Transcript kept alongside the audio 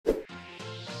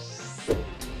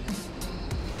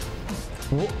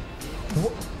What?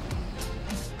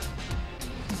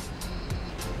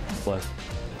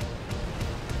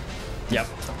 Yep.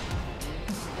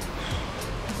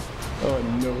 Oh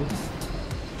no.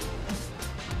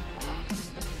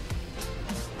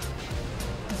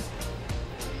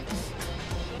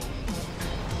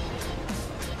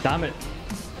 Damn it.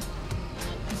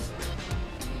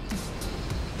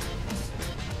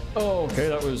 Oh, okay,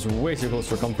 that was way too close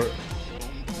for comfort.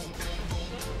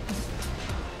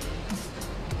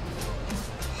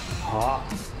 Ah.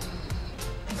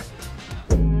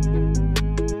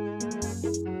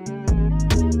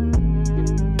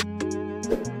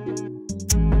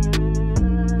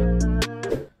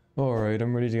 Alright,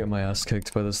 I'm ready to get my ass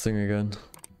kicked by this thing again.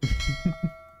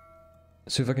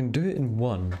 So if I can do it in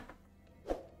one...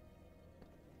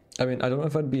 I mean, I don't know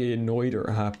if I'd be annoyed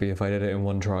or happy if I did it in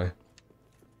one try.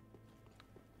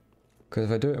 Because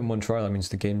if I do it in one try, that means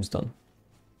the game's done.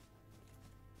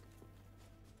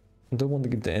 I don't want to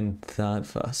get to end that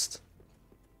fast.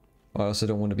 I also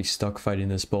don't want to be stuck fighting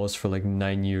this boss for like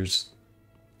 9 years.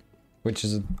 Which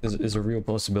is a real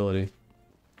possibility.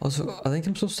 Also, I think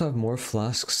I'm supposed to have more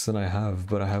flasks than I have,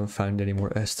 but I haven't found any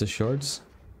more Estus shards.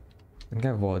 I think I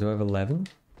have what? Do I have 11?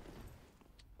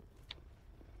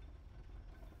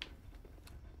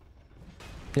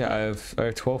 Yeah, I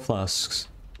have 12 flasks.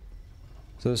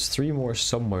 So there's 3 more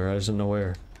somewhere, I just don't know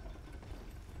where.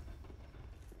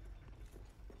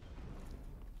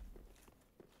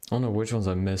 I don't know which ones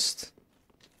I missed.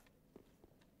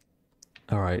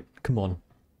 Alright, come on.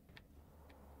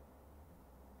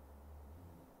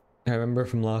 I remember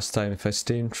from last time, if I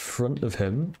stay in front of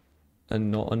him and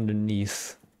not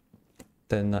underneath,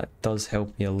 then that does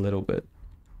help me a little bit.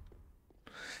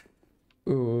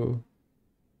 Ooh.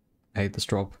 I hate this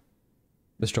drop.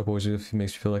 This drop always makes me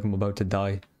feel like I'm about to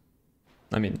die.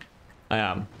 I mean, I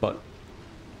am, but...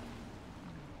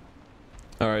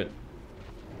 Alright.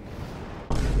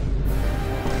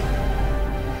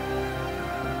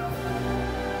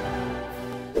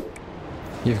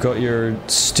 You've got your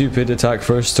stupid attack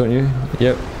first, don't you?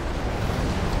 Yep.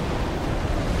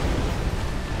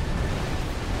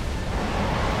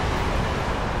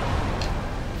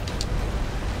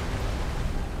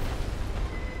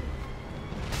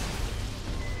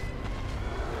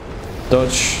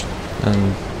 Dodge,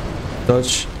 and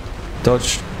dodge,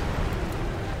 dodge.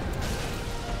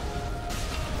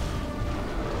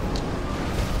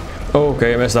 Oh,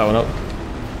 okay, I messed that one up.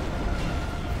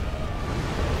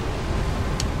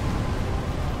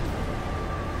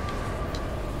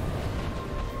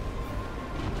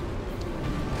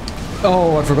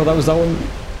 Oh, I forgot that was that one.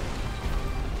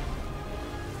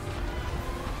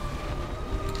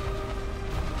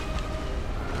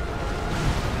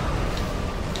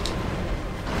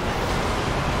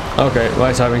 Okay,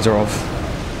 my timings are off.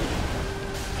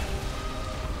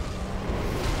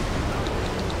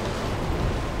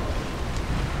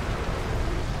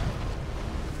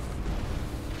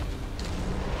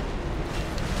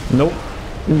 Nope,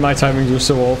 my timings are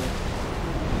so off.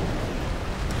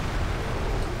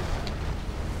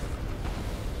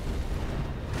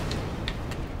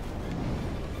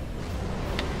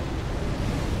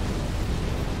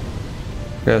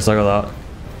 Yes, I got that.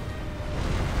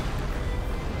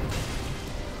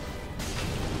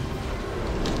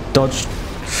 Dodge.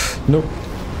 Nope.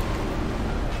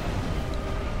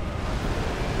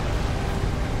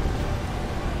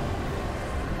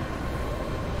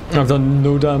 I've done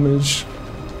no damage.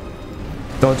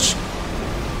 Dodge.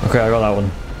 Okay, I got that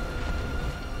one.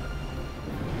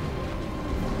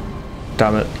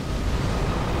 Damn it.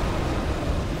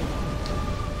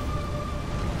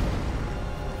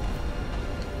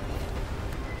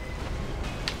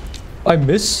 I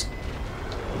miss.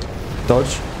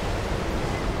 Dodge.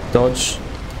 Dodge.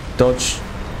 Dodge.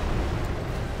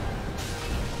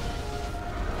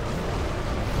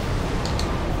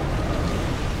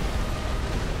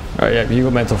 Alright, yeah, you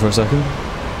go mental for a second.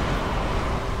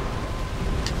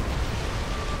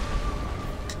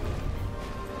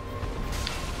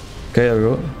 Okay, there we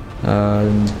go.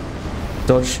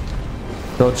 Dodge.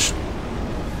 Dodge.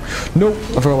 Nope,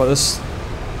 I forgot about this.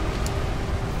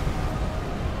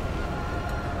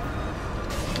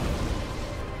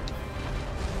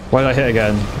 Why did I hit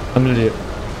again? I'm an idiot.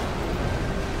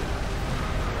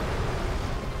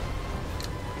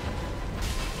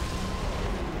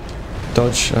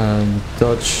 Dodge and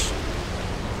dodge.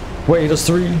 Wait, that's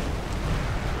 3.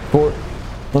 4.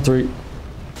 Not 3.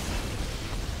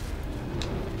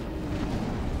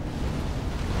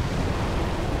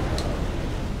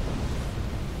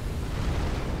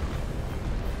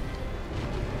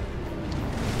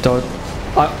 Dodge.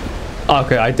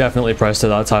 Okay, I definitely pressed it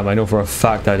that time. I know for a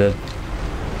fact I did.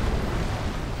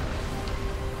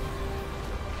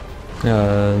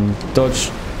 And dodge.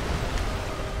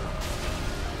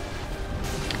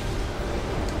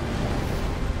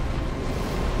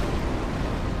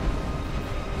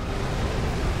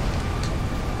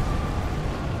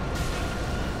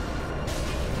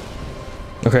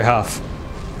 Okay, half.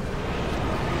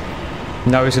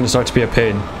 Now he's gonna start to be a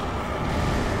pain.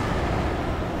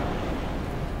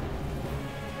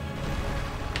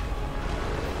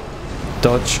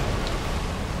 Dodge.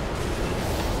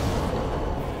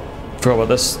 Forgot about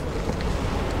this.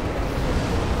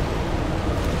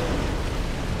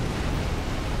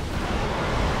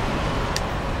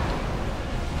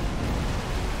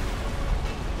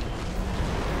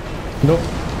 Nope.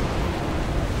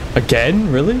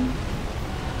 Again? Really?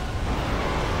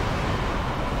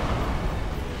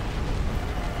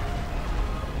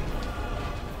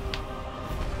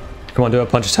 Come on, do a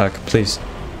punch attack, please.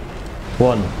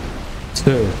 1,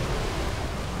 2.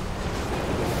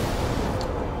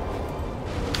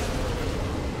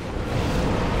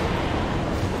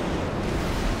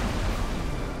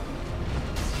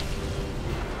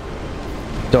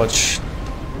 Dodge.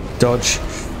 Dodge.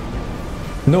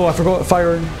 No, I forgot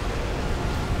firing.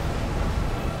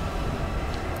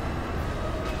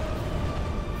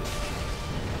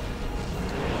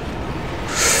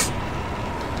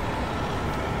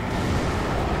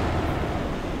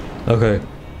 Okay.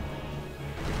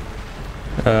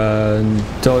 And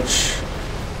dodge.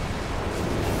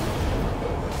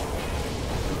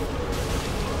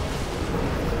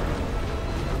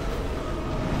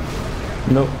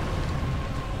 Nope.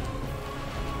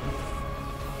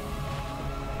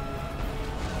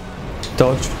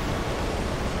 Dodge.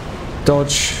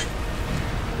 Dodge.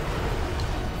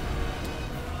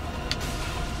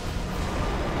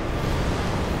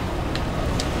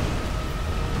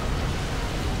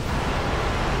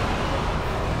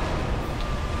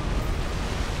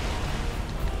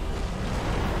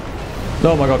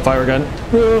 Oh my god, fire again.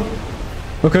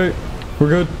 Okay, we're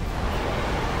good.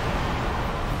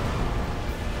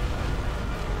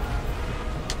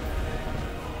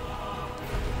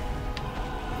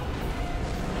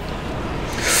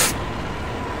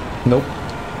 Nope.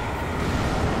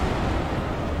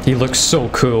 He looks so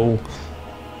cool.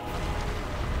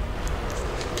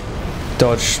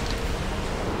 Dodge.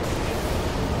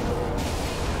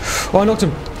 Oh, I knocked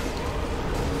him.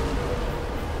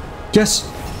 Yes.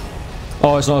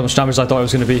 Oh, it's not as much damage as I thought it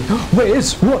was going to be. Wait, it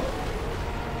is. What?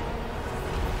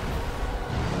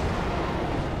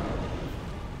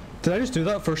 Did I just do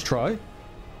that first try?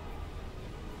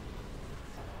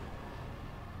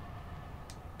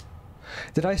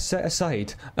 Did I set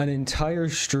aside an entire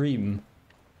stream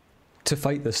to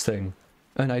fight this thing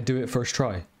and I do it first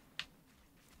try?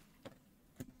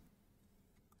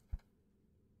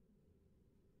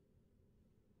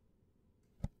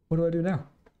 What do I do now?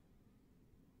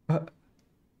 What?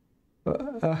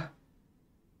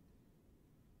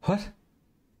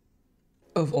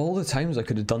 Of all the times I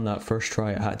could have done that first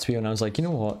try, it had to be when I was like, you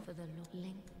know what?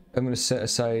 I'm going to set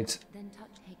aside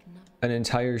an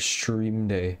entire stream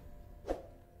day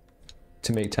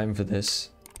to make time for this.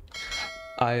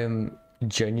 I am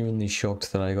genuinely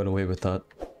shocked that I got away with that.